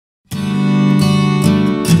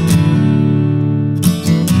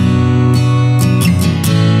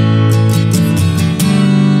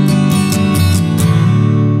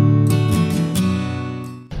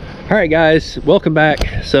All right guys, welcome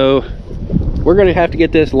back. So we're gonna have to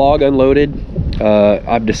get this log unloaded.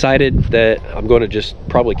 I've decided that I'm going to just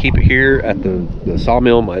probably keep it here at the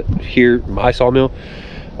sawmill, my sawmill.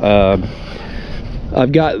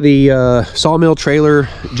 I've got the sawmill trailer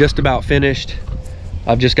just about finished.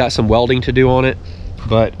 I've just got some welding to do on it,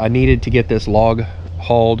 but I needed to get this log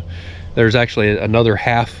hauled. There's actually another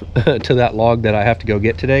half to that log that I have to go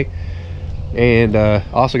get today. And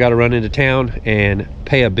also got to run into town and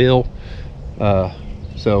pay a bill.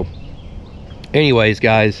 So anyways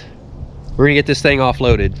guys, we're gonna get this thing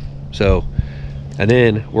offloaded, and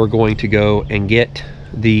then we're going to go and get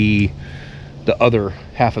the other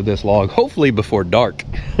half of this log, hopefully before dark,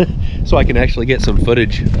 so I can actually get some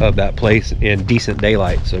footage of that place in decent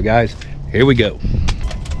daylight. So guys, here we go.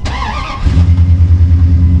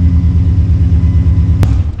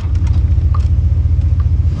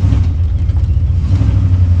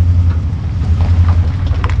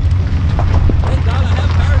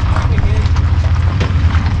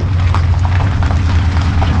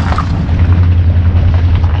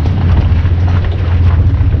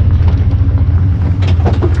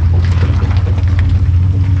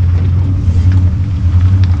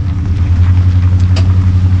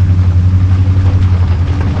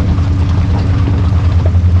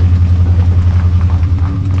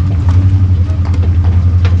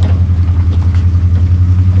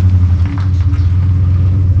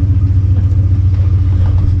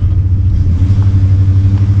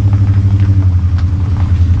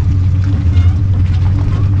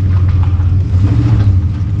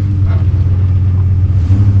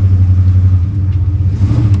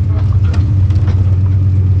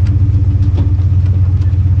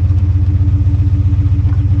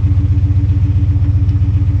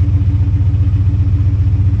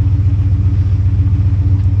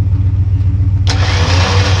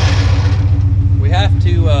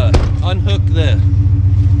 Unhook get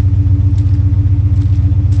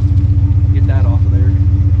that off of there,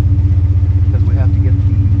 because we have to get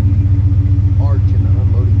the arch in the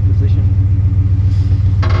unloading position.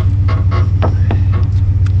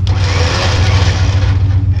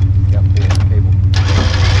 Got to pull the cable.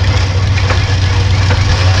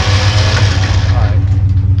 Alright,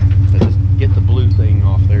 let's just get the blue thing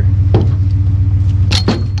off there.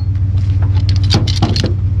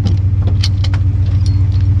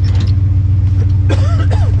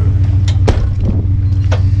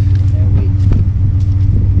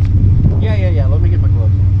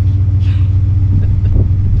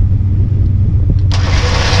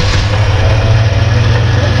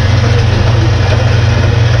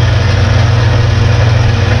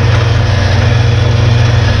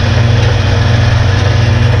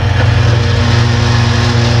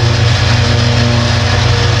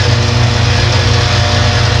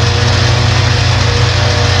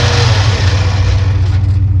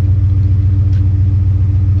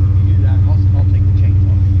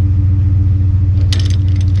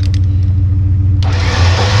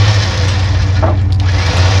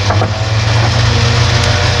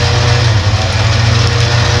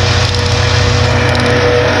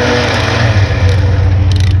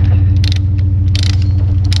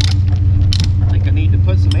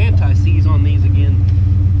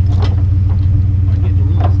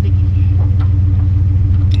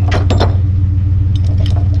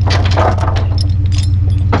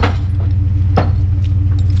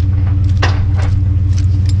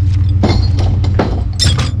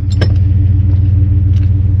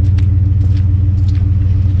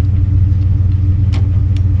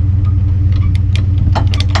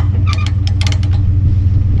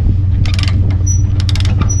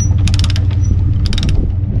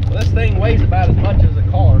 Weighs about as much as a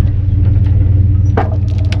car.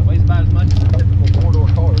 Weighs about as much as a typical four-door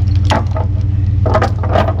car.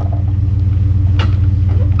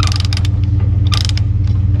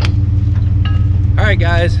 Alright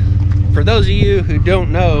guys, for those of you who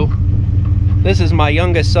don't know, this is my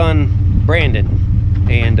youngest son, Brandon.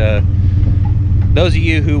 And those of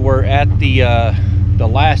you who were at the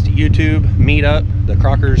last YouTube meetup, the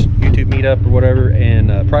Crockers YouTube meetup or whatever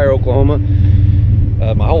in Pryor, Oklahoma,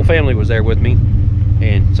 my whole family was there with me,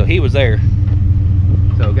 and so he was there.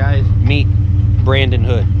 So guys, meet Brandon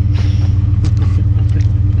Hood.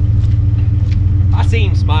 I see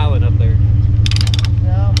him smiling up there.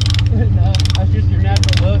 No, no, that's just your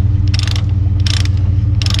natural look.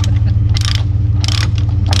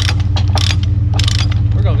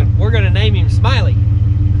 We're gonna name him Smiley.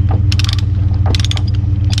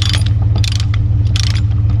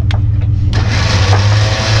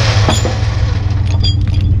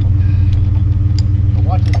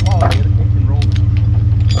 Watch this wall, it can roll.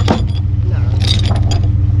 No,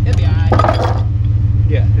 it'll be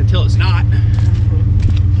until it's not.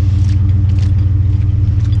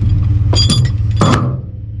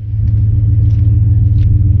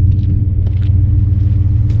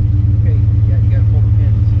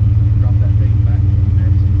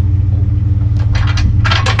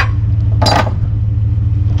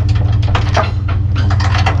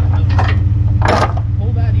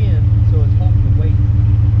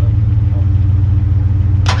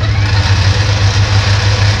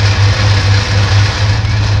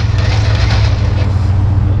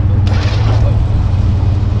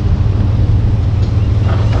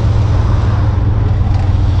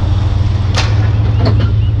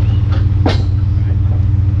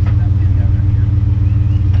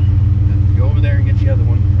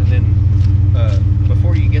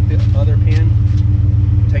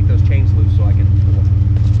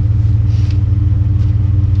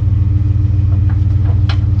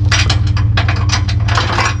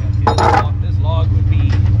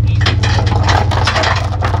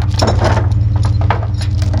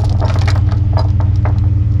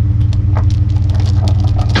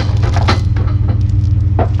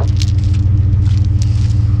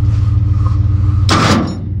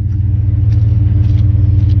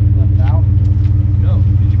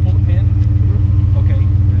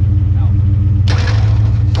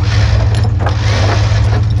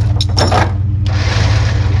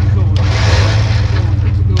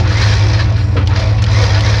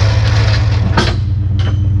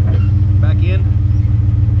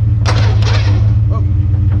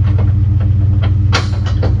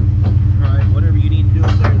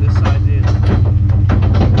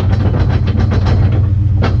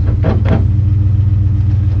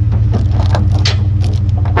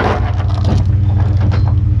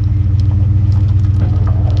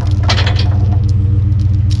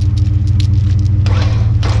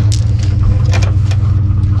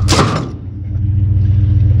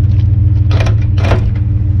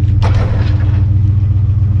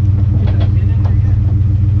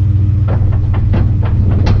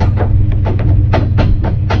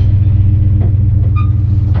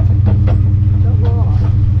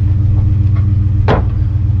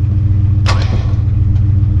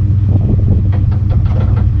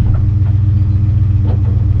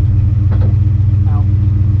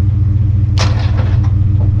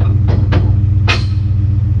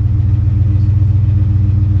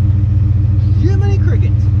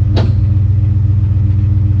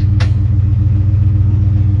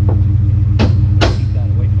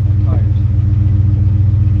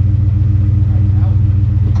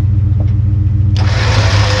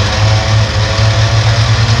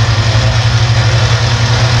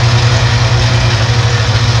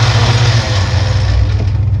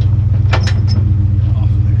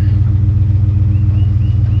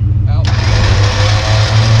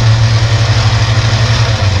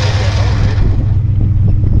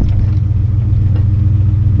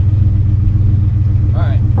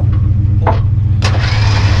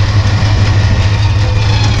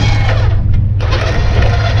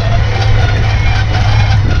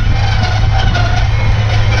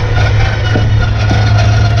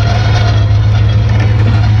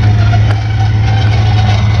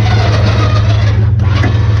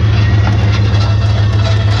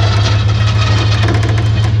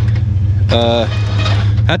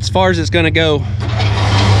 That's as far as it's gonna go.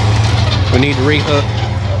 We need to rehook.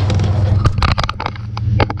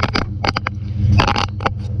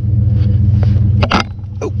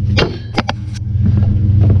 Oh.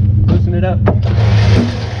 Loosen it up.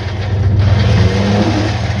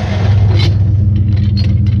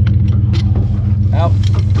 Out.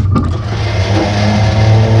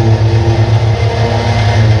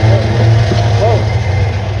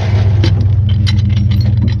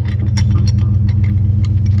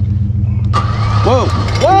 Whoa!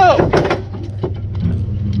 Whoa!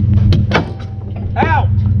 Out!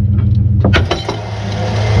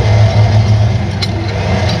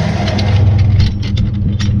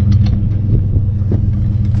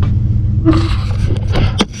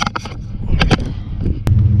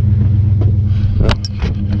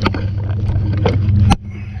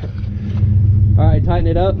 All right, tighten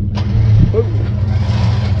it up. Ooh.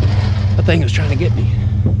 That thing was trying to get me.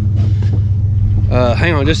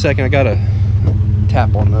 Hang on just a second. I gotta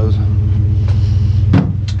tap on those.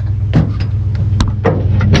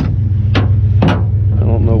 I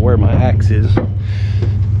don't know where my axe is.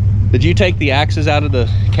 Did you take the axes out of the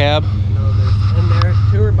cab? No, they're in there.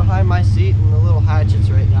 Two are behind my seat and the little hatchet's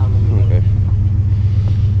right down in the middle. Okay.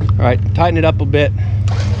 All right, tighten it up a bit.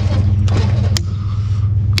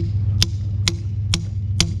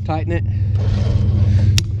 Tighten it.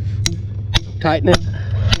 Tighten it.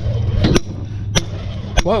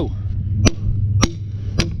 Whoa.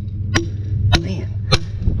 Man.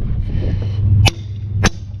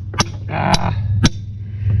 Ah.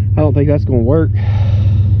 I don't think that's gonna work.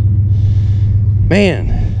 Man.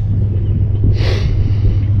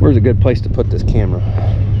 Where's a good place to put this camera?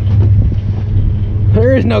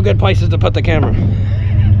 There is no good places to put the camera.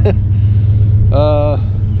 Oh,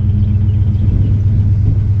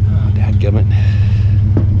 dadgummit.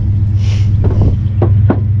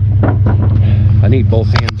 I need both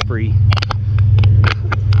hands free.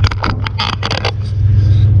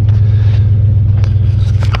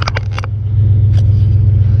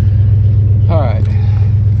 All right,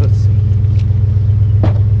 let's see.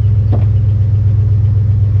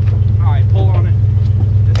 All right, pull on it.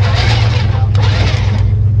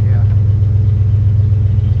 Yeah.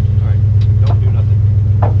 All right, don't do nothing.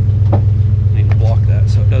 Need to block that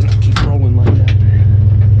so it doesn't keep rolling like that.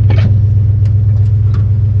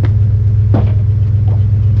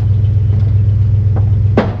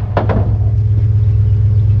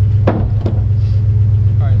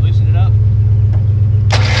 All right, loosen it up.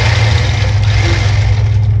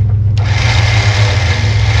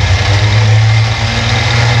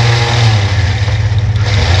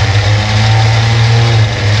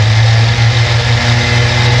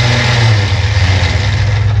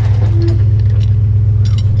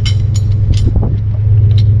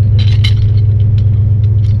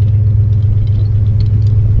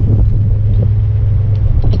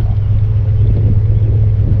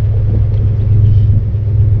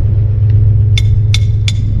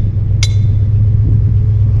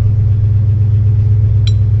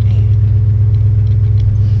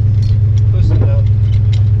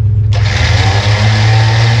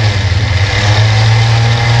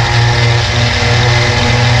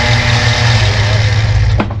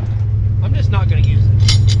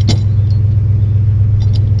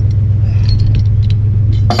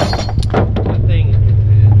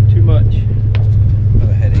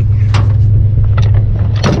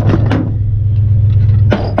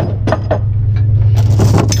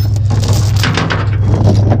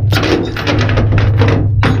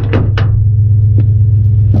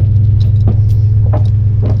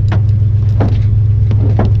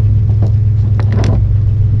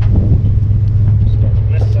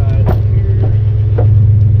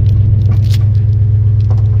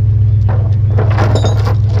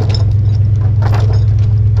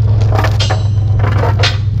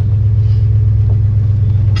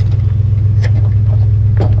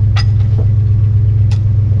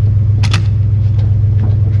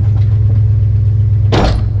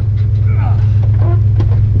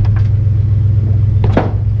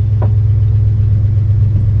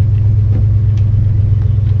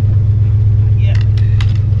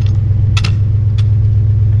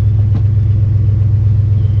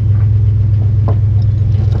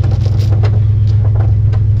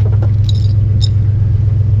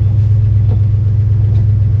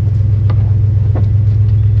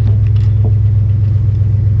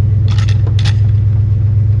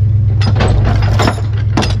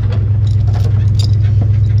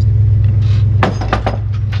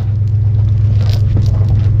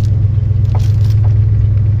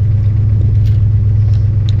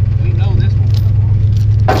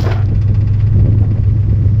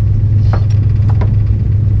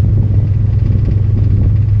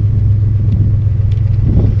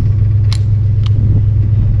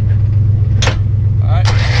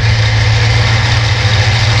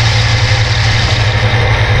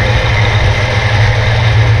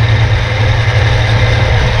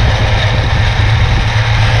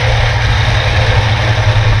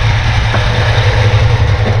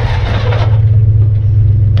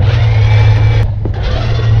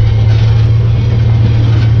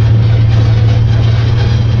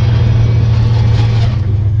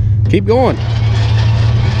 Keep going.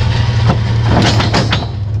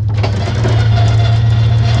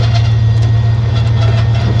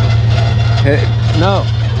 No,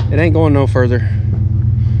 it ain't going no further.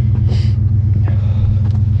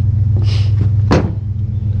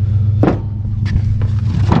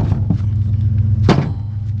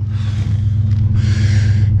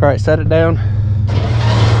 All right, set it down.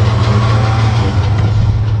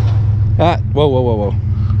 Ah, whoa, whoa, whoa, whoa.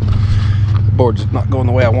 The board's not going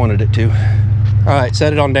the way I wanted it to. All right,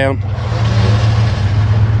 set it on down.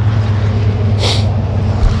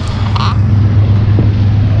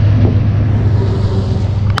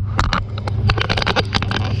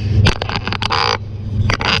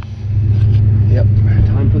 Yep,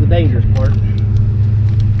 time for the dangerous part.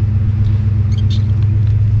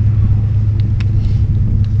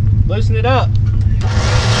 Loosen it up.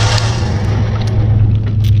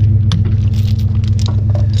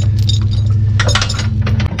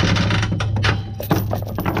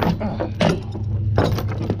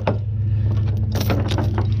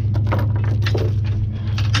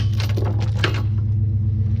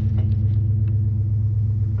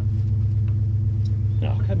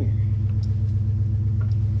 here.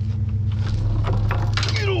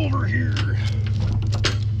 Get over here.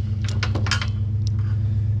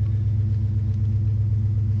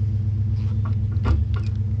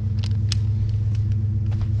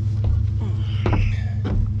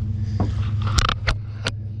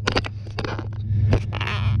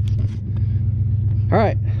 All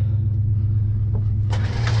right.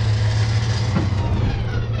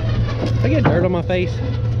 I get dirt on my face.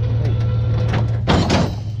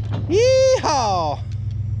 Yeehaw!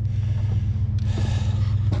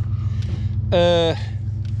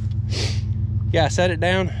 Yeah, set it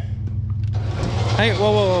down. Hang it.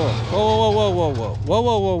 Whoa, whoa, whoa, whoa, whoa, whoa, whoa, whoa,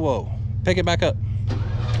 whoa, whoa, whoa. Pick it back up.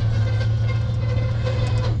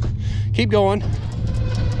 Keep going.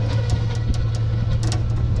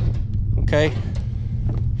 Okay.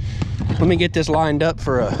 Let me get this lined up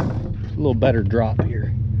for a little better drop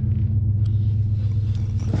here.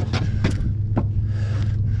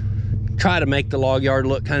 Try to make the log yard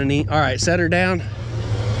look kind of neat. All right, set her down.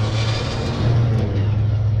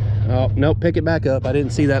 Oh, nope, pick it back up. I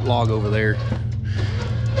didn't see that log over there.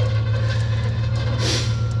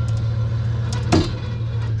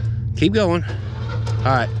 Keep going. All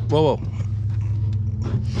right, whoa, whoa.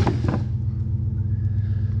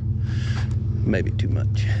 Maybe too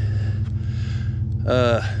much.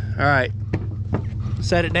 All right,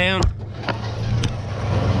 set it down.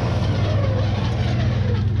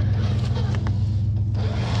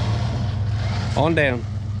 On down.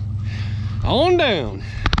 On down.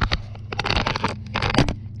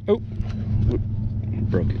 Oh,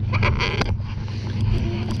 broke it.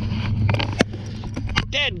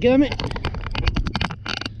 Dadgummit.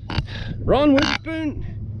 Ron Witherspoon.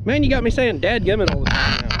 Man, you got me saying dadgummit all the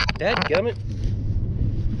time now. Dadgummit.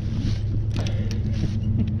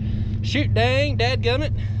 Shoot dang,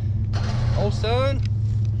 dadgummit. Old son.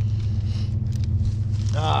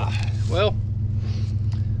 Well,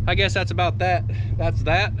 I guess that's about that. That's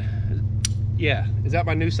that. Yeah, is that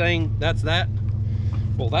my new saying? That's that?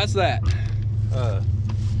 Well, that's that.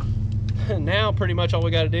 Now pretty much all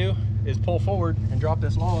we got to do is pull forward and drop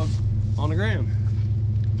this log on the ground.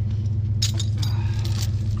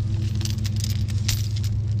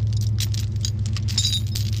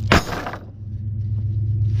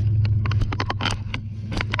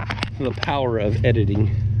 The power of editing.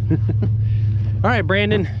 All right,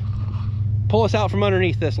 Brandon, pull us out from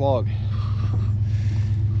underneath this log.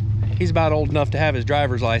 He's about old enough to have his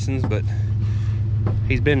driver's license, but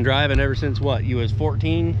he's been driving ever since what? You was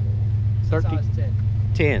 14? 13? I was 10.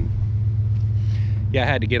 10. Yeah, I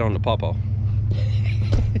had to get on the pawpaw.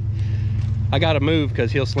 I gotta move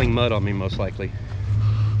because he'll sling mud on me most likely.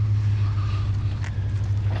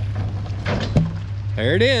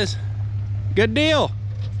 There it is. Good deal.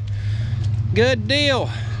 Good deal.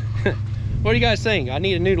 What do you guys think? I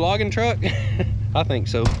need a new logging truck? I think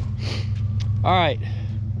so. All right.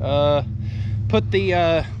 Put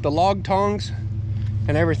the log tongs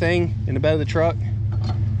and everything in the bed of the truck.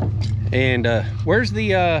 And where's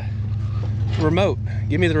the remote?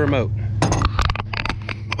 Give me the remote.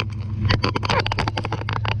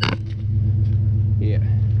 Yeah.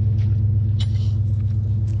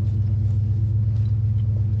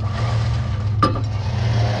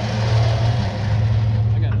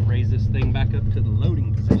 I gotta raise this thing back up to the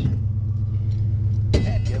loading position.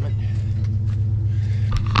 Dadgummit.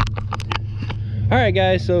 All right,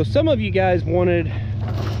 guys, so some of you guys wanted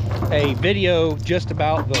a video just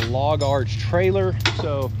about the log arch trailer,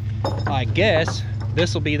 so I guess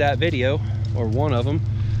this will be that video, or one of them.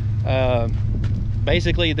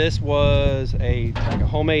 Basically, this was like a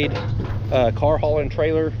homemade car hauling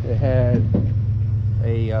trailer. It had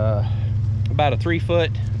a about a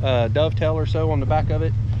 3-foot dovetail or so on the back of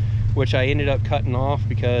it, which I ended up cutting off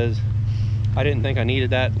because I didn't think I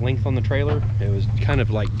needed that length on the trailer. It was kind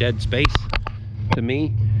of like dead space to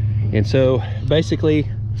me. And so basically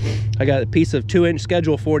I got a piece of 2-inch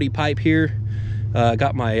schedule 40 pipe here.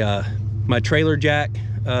 Got my my trailer jack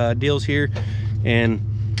deals here, and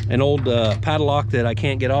an old padlock that I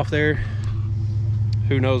can't get off there.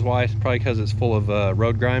 Who knows why? It's probably because it's full of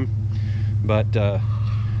road grime. But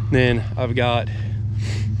then I've got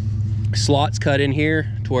slots cut in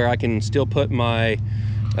here to where I can still put my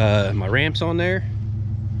my ramps on there.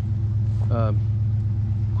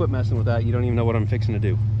 Quit messing with that. You don't even know what I'm fixing to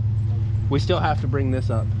do. We still have to bring this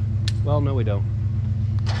up. Well, no, we don't.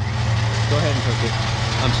 Go ahead and hook it.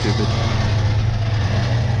 I'm stupid.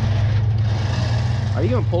 Are you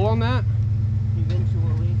gonna pull on that?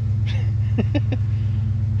 Eventually.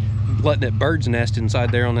 Letting that bird's nest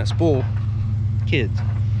inside there on that spool. Kids.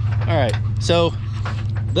 All right, so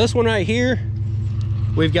this one right here,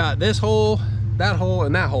 we've got this hole that hole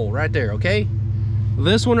and that hole right there, okay?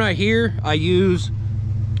 This one right here I use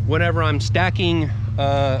whenever I'm stacking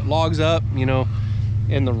logs up, you know,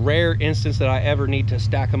 in the rare instance that I ever need to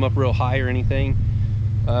stack them up real high or anything.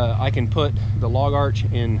 I can put the log arch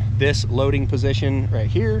in this loading position right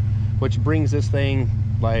here, which brings this thing,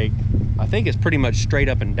 like, I think it's pretty much straight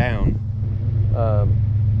up and down.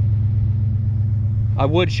 I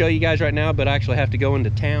would show you guys right now, but I actually have to go into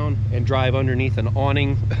town and drive underneath an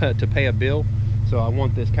awning to pay a bill. So I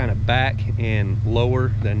want this kind of back and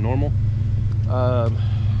lower than normal.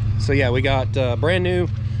 So yeah, we got brand new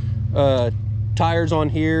tires on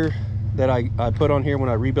here that I put on here when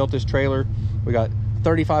I rebuilt this trailer. We got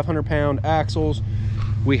 3,500 pound axles.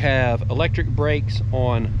 We have electric brakes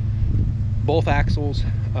on both axles.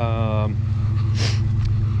 I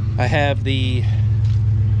have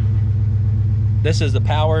this is the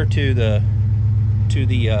power to the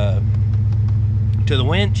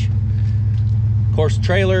winch, of course,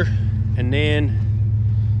 trailer, and then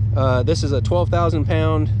this is a 12,000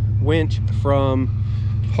 pound winch from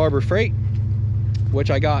Harbor Freight, which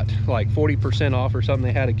I got like 40% off or something.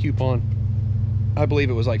 They had a coupon, I believe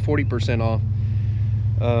it was like 40% off.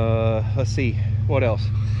 Let's see what else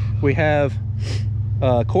we have.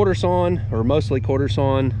 Quarter sawn, or mostly quarter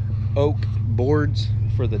sawn oak boards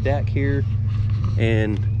for the deck here,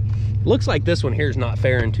 and looks like this one here is not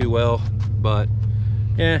faring too well, but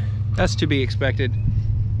yeah, that's to be expected.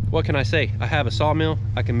 What can I say? I have a sawmill,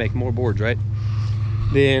 I can make more boards, right?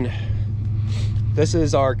 Then this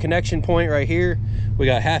is our connection point right here. We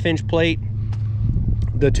got 1/2 inch plate.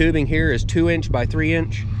 The tubing here is 2 inch by 3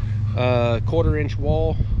 inch, 1/4 inch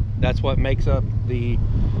wall. That's what makes up the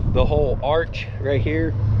whole arch right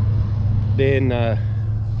here. Then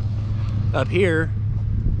up here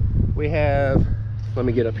we have, let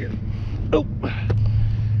me get up here. Oh,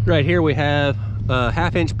 right here we have a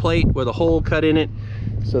 1/2 inch plate with a hole cut in it,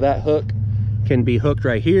 so that hook can be hooked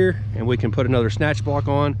right here, and we can put another snatch block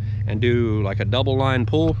on and do like a double line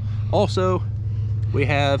pull. Also, we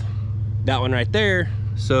have that one right there,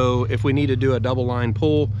 so if we need to do a double line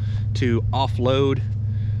pull to offload,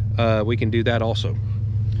 we can do that also.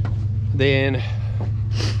 Then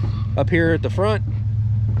up here at the front,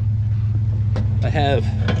 I have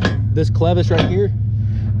this clevis right here,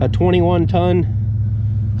 a 21 ton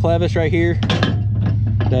clevis right here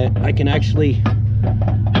that I can actually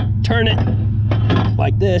turn it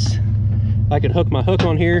like this. I can hook my hook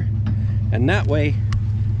on here, and that way,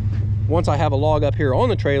 once I have a log up here on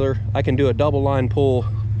the trailer, I can do a double line pull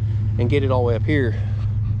and get it all the way up here.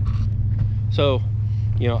 So,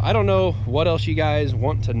 you know, I don't know what else you guys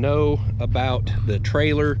want to know about the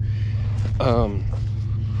trailer,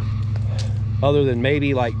 other than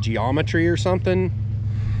maybe like geometry or something,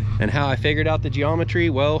 and how I figured out the geometry.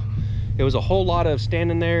 Well, it was a whole lot of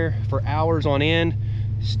standing there for hours on end,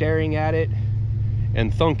 staring at it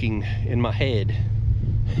and thunking in my head.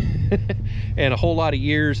 And a whole lot of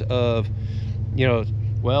years of, you know,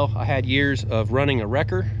 well, I had years of running a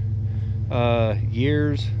wrecker,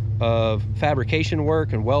 years of fabrication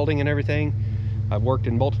work and welding and everything. I've worked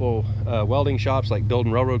in multiple welding shops, like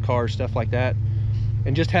building railroad cars, stuff like that,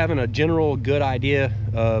 and just having a general good idea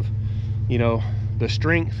of, you know, the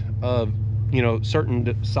strength of, you know,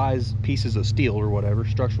 certain size pieces of steel or whatever,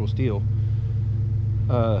 structural steel.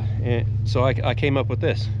 And so I came up with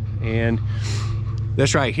this, and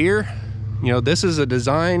this right here, you know, this is a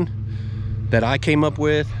design that I came up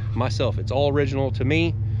with myself. It's all original to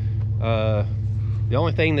me. The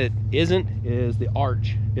only thing that isn't is the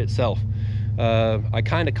arch itself. I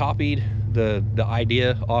kind of copied the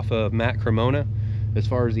idea off of Matt Cremona as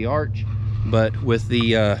far as the arch, but with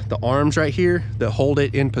the arms right here that hold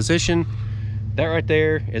it in position, that right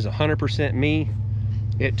there is 100% me.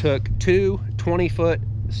 It took two 20-foot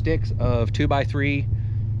sticks of 2x3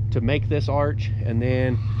 to make this arch, and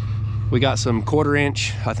then we got some 1/4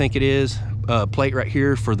 inch, I think it is, plate right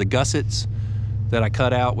here for the gussets that I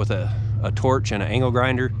cut out with a torch and an angle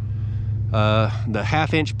grinder. The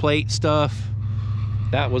 1/2 inch plate stuff,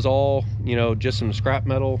 that was all, you know, just some scrap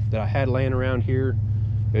metal that I had laying around here.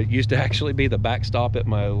 It used to actually be the backstop at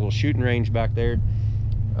my little shooting range back there.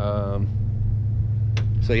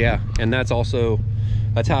 So yeah, and that's how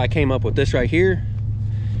I came up with this right here.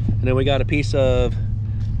 And then we got a piece of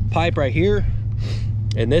pipe right here,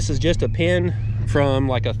 and this is just a pin from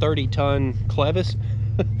like a 30-ton clevis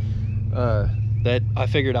that I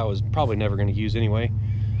figured I was probably never going to use anyway.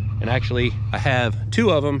 And actually I have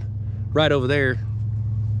two of them right over there.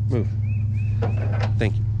 Move,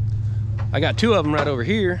 thank you. I got two of them right over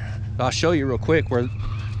here. I'll show you real quick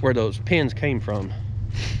where those pins came from.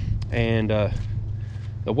 And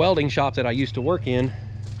the welding shop that I used to work in,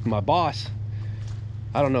 my boss,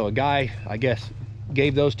 I don't know, a guy, I guess,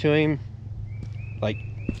 gave those to him like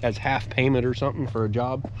as half payment or something for a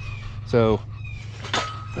job. So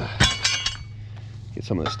get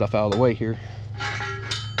some of this stuff out of the way here.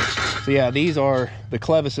 So yeah, these are the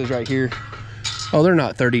clevises right here. Oh, they're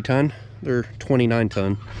not 30 ton, they're 29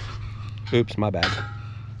 ton. Oops, my bad.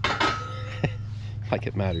 Like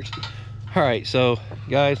it matters. All right, so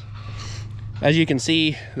guys, as you can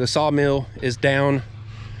see, the sawmill is down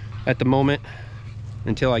at the moment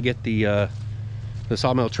until I get the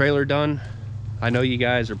sawmill trailer done. I know you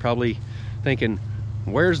guys are probably thinking,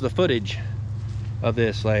 where's the footage of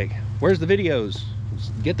this? Like, where's the videos?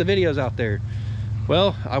 Get the videos out there.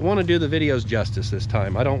 Well, I want to do the videos justice this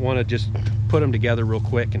time. I don't want to just put them together real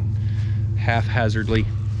quick and haphazardly.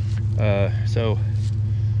 So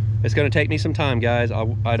it's going to take me some time, guys.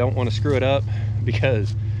 I don't want to screw it up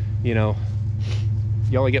because, you know,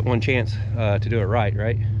 you only get one chance to do it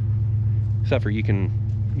right? Except for you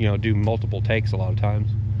can, you know, do multiple takes a lot of times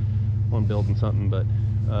on building something, but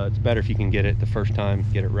it's better if you can get it the first time,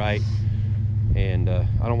 get it right. And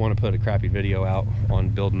I don't want to put a crappy video out on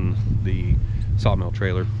building the sawmill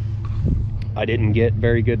trailer. I didn't get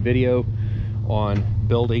very good video on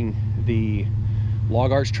building the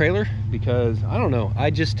log arch trailer because I don't know, I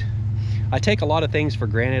take a lot of things for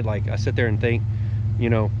granted. Like, I sit there and think, you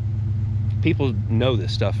know, people know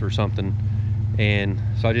this stuff or something, and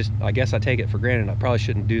so I guess I take it for granted. I probably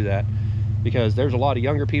shouldn't do that because there's a lot of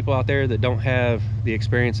younger people out there that don't have the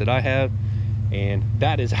experience that I have, and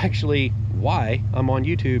that is actually why I'm on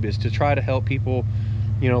YouTube, is to try to help people,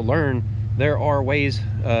 you know, learn. There are ways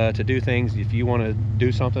to do things. If you want to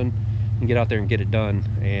do something, and get out there and get it done,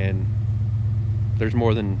 and there's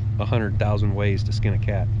more than 100,000 ways to skin a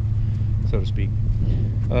cat, so to speak.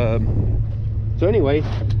 So anyway,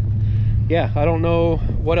 yeah, I don't know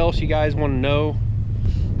what else you guys want to know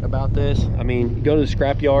about this. I mean, you go to the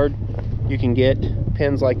scrap yard, you can get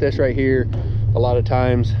pins like this right here a lot of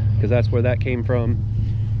times, because that's where that came from.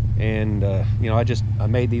 And you know, I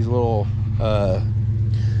made these little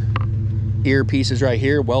ear pieces right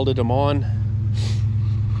here, welded them on.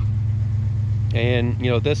 And you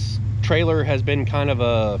know, this trailer has been kind of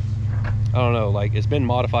a, I don't know, like, it's been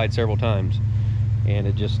modified several times, and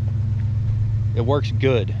it works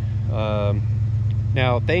good.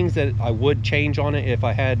 Now, things that I would change on it if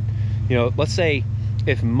I had, you know, let's say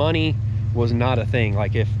if money was not a thing,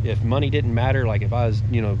 like if money didn't matter, like if I was,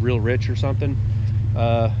 you know, real rich or something,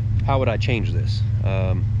 how would I change this?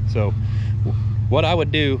 So what I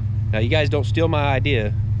would do, now you guys don't steal my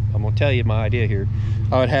idea, I'm gonna tell you my idea here.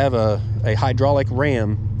 I would have a hydraulic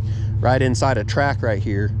ram right inside a track right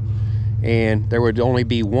here, and there would only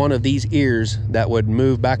be one of these ears that would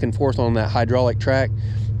move back and forth on that hydraulic track,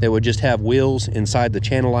 that would just have wheels inside the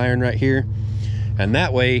channel iron right here. And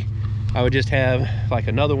that way I would just have like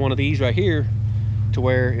another one of these right here, to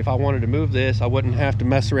where if I wanted to move this, I wouldn't have to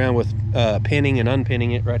mess around with pinning and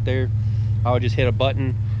unpinning it right there. I would just hit a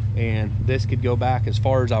button, and this could go back as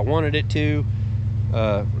far as I wanted it to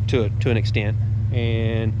an extent,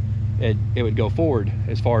 and it would go forward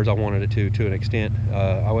as far as I wanted it to an extent.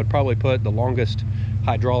 I would probably put the longest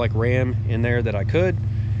hydraulic ram in there that I could,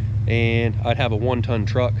 and I'd have a 1-ton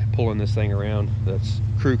truck pulling this thing around that's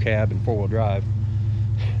crew cab and 4-wheel drive,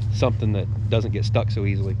 something that doesn't get stuck so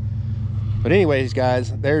easily. But anyways,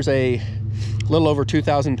 guys, there's a little over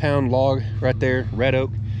 2,000 pound log right there, red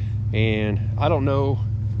oak, and I don't know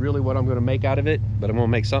really what I'm going to make out of it, but I'm going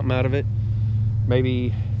to make something out of it.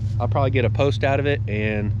 Maybe I'll probably get a post out of it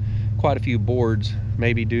and quite a few boards.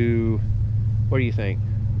 Maybe do, what do you think,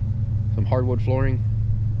 some hardwood flooring?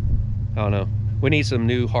 I don't know. We need some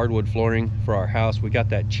new hardwood flooring for our house. We got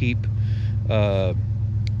that cheap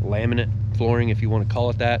laminate flooring, if you want to call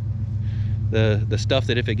it that. The stuff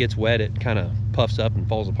that if it gets wet, it kind of puffs up and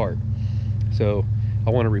falls apart. So I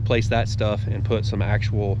want to replace that stuff and put some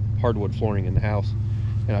actual hardwood flooring in the house.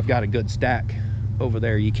 And I've got a good stack over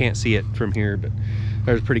there. You can't see it from here, but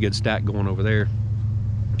there's a pretty good stack going over there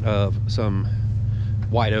of some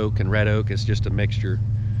white oak and red oak. It's just a mixture,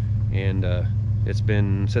 and it's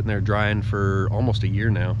been sitting there drying for almost a year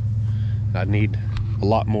now. I need a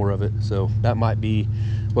lot more of it, so that might be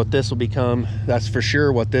what this will become. That's for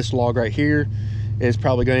sure what this log right here is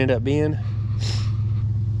probably going to end up being.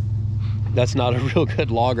 That's not a real good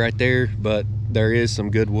log right there, but there is some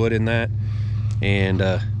good wood in that. And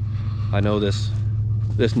I know this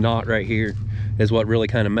knot right here is what really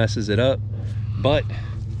kind of messes it up, but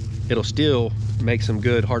it'll still make some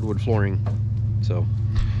good hardwood flooring. So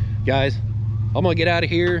guys, I'm gonna get out of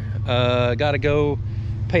here. Gotta go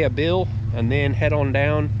pay a bill and then head on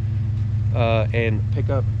down and pick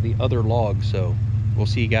up the other logs. So we'll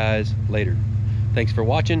see you guys later. Thanks for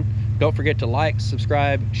watching. Don't forget to like,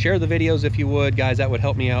 subscribe, share the videos if you would, guys. That would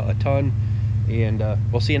help me out a ton. And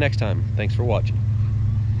we'll see you next time. Thanks for watching.